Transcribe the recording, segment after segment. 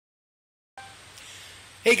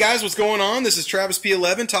Hey guys, what's going on? This is Travis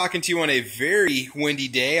P11 talking to you on a very windy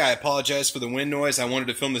day. I apologize for the wind noise. I wanted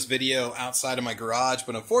to film this video outside of my garage,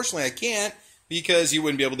 but unfortunately I can't because you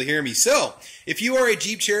wouldn't be able to hear me. So, if you are a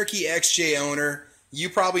Jeep Cherokee XJ owner,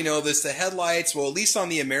 you probably know this. The headlights, well, at least on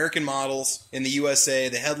the American models in the USA,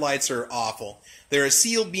 the headlights are awful. They're a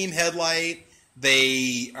sealed beam headlight.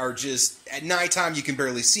 They are just, at nighttime you can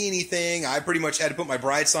barely see anything. I pretty much had to put my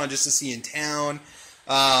brights on just to see in town.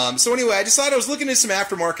 So anyway, I decided I was looking at some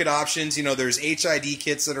aftermarket options. You know, there's HID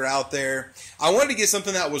kits that are out there. I wanted to get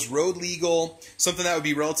something that was road legal, something that would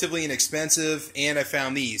be relatively inexpensive, and I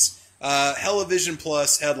found these. Hella Vision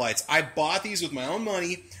Plus headlights. I bought these with my own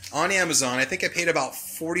money on Amazon. I think I paid about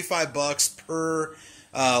 45 bucks per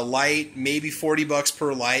light, maybe 40 bucks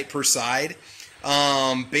per light per side.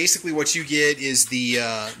 Basically what you get is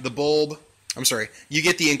the bulb. I'm sorry, you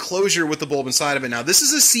get the enclosure with the bulb inside of it. Now, this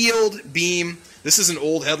is a sealed beam. This is an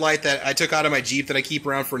old headlight that I took out of my Jeep that I keep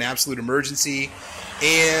around for an absolute emergency.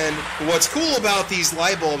 And what's cool about these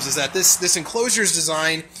light bulbs is that this enclosure is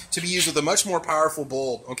designed to be used with a much more powerful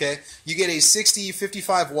bulb, okay? You get a 60,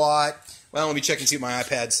 55 watt, well, let me check and see what my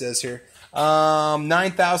iPad says here,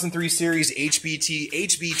 9003 series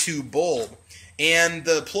HB2 bulb. And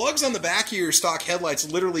the plugs on the back of your stock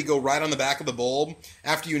headlights literally go right on the back of the bulb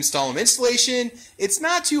after you install them. Installation, it's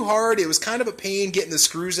not too hard. It was kind of a pain getting the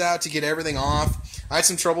screws out to get everything off. I had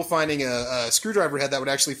some trouble finding a screwdriver head that would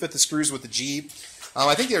actually fit the screws with the Jeep.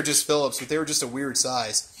 I think they were just Phillips, but they were just a weird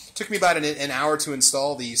size. It took me about an hour to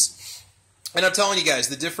install these. And I'm telling you guys,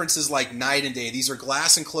 the difference is like night and day. These are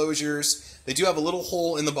glass enclosures. They do have a little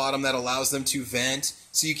hole in the bottom that allows them to vent.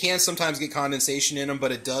 So you can sometimes get condensation in them,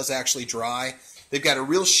 but it does actually dry. They've got a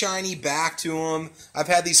real shiny back to them. I've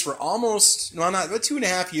had these for almost, well, not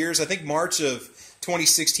 2.5 years. I think March of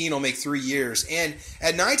 2016 will make 3 years. And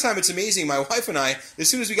at nighttime, it's amazing. My wife and I, as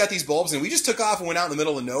soon as we got these bulbs in, we just took off and went out in the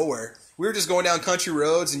middle of nowhere. We were just going down country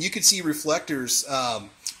roads, and you could see reflectors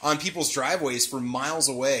on people's driveways for miles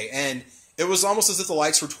away. And it was almost as if the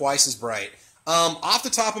lights were twice as bright. Off the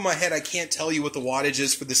top of my head, I can't tell you what the wattage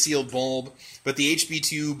is for the sealed bulb, but the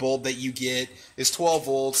HB2 bulb that you get is 12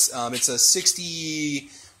 volts. It's a 60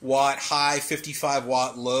 watt high, 55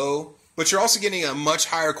 watt low, but you're also getting a much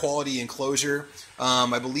higher quality enclosure.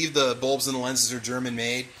 I believe the bulbs and the lenses are German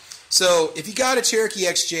made. So if you got a Cherokee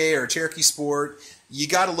XJ or a Cherokee Sport, you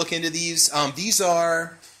got to look into these. These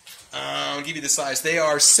are, I'll give you the size. They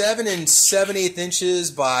are 7 7/8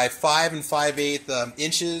 inches by 5 5/8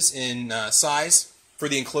 inches in size for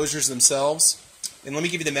the enclosures themselves. And let me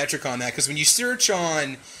give you the metric on that, because when you search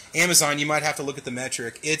on Amazon, you might have to look at the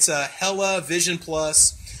metric. It's a Hella Vision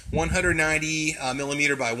Plus 190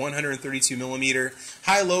 millimeter by 132 millimeter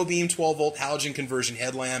high-low beam 12-volt halogen conversion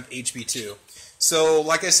headlamp HB2. So,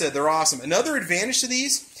 like I said, they're awesome. Another advantage to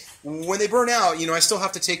these, when they burn out, you know, I still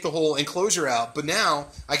have to take the whole enclosure out, but now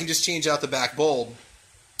I can just change out the back bulb.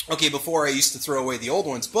 Okay, before I used to throw away the old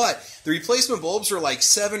ones, but the replacement bulbs are like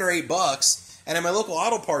 7 or 8 bucks, and at my local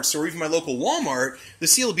auto parts store, or even my local Walmart, the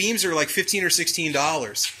sealed beams are like $15 or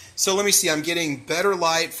 $16. So let me see, I'm getting better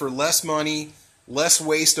light for less money, less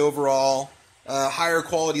waste overall, higher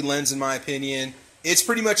quality lens in my opinion. It's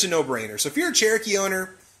pretty much a no-brainer. So if you're a Cherokee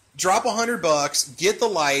owner, drop $100, get the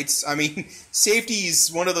lights. I mean, safety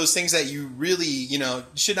is one of those things that you really, you know,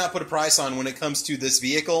 should not put a price on when it comes to this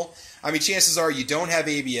vehicle. I mean, chances are you don't have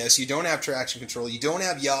ABS, you don't have traction control, you don't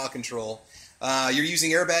have yaw control. You're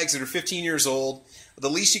using airbags that are 15 years old. The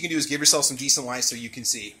least you can do is give yourself some decent light so you can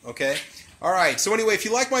see, okay? All right, so anyway, if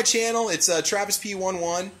you like my channel, it's Travis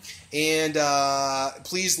P11, and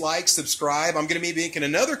please like, subscribe. I'm going to be making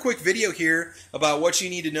another quick video here about what you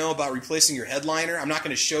need to know about replacing your headliner. I'm not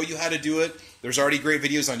going to show you how to do it. There's already great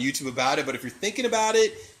videos on YouTube about it, but if you're thinking about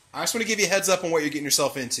it, I just want to give you a heads up on what you're getting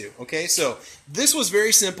yourself into, okay? So this was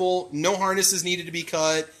very simple. No harnesses needed to be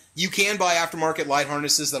cut. You can buy aftermarket light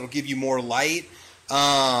harnesses that'll give you more light.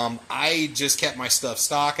 I just kept my stuff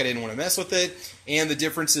stock. I didn't want to mess with it, and the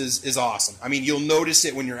difference is awesome. I mean, you'll notice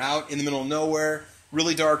it when you're out in the middle of nowhere,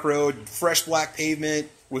 really dark road, fresh black pavement.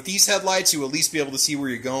 With these headlights, you'll at least be able to see where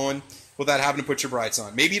you're going without having to put your brights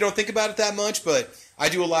on. Maybe you don't think about it that much, but I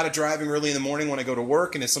do a lot of driving early in the morning when I go to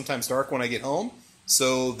work, and it's sometimes dark when I get home.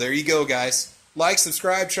 So there you go, guys. Like,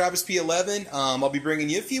 subscribe, Travis P11. I'll be bringing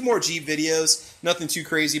you a few more Jeep videos. Nothing too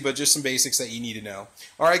crazy, but just some basics that you need to know.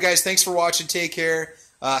 All right, guys, thanks for watching. Take care.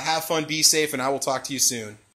 Have fun, be safe, and I will talk to you soon.